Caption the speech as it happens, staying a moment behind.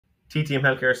TTM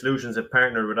Healthcare Solutions have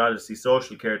partnered with Odyssey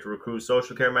Social Care to recruit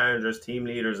social care managers, team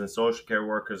leaders, and social care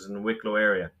workers in the Wicklow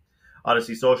area.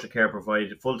 Odyssey Social Care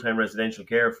provides full-time residential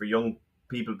care for young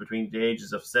people between the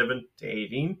ages of 7 to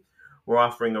 18. We're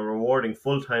offering a rewarding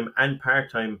full-time and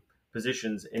part-time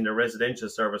positions in the residential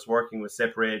service working with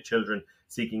separated children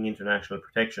seeking international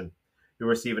protection. You'll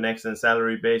receive an excellent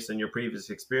salary based on your previous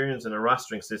experience and a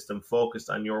rostering system focused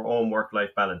on your own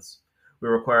work-life balance. We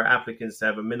require applicants to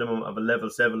have a minimum of a level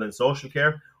 7 in social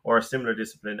care or a similar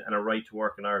discipline and a right to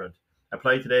work in Ireland.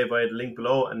 Apply today via the link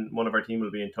below and one of our team will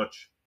be in touch.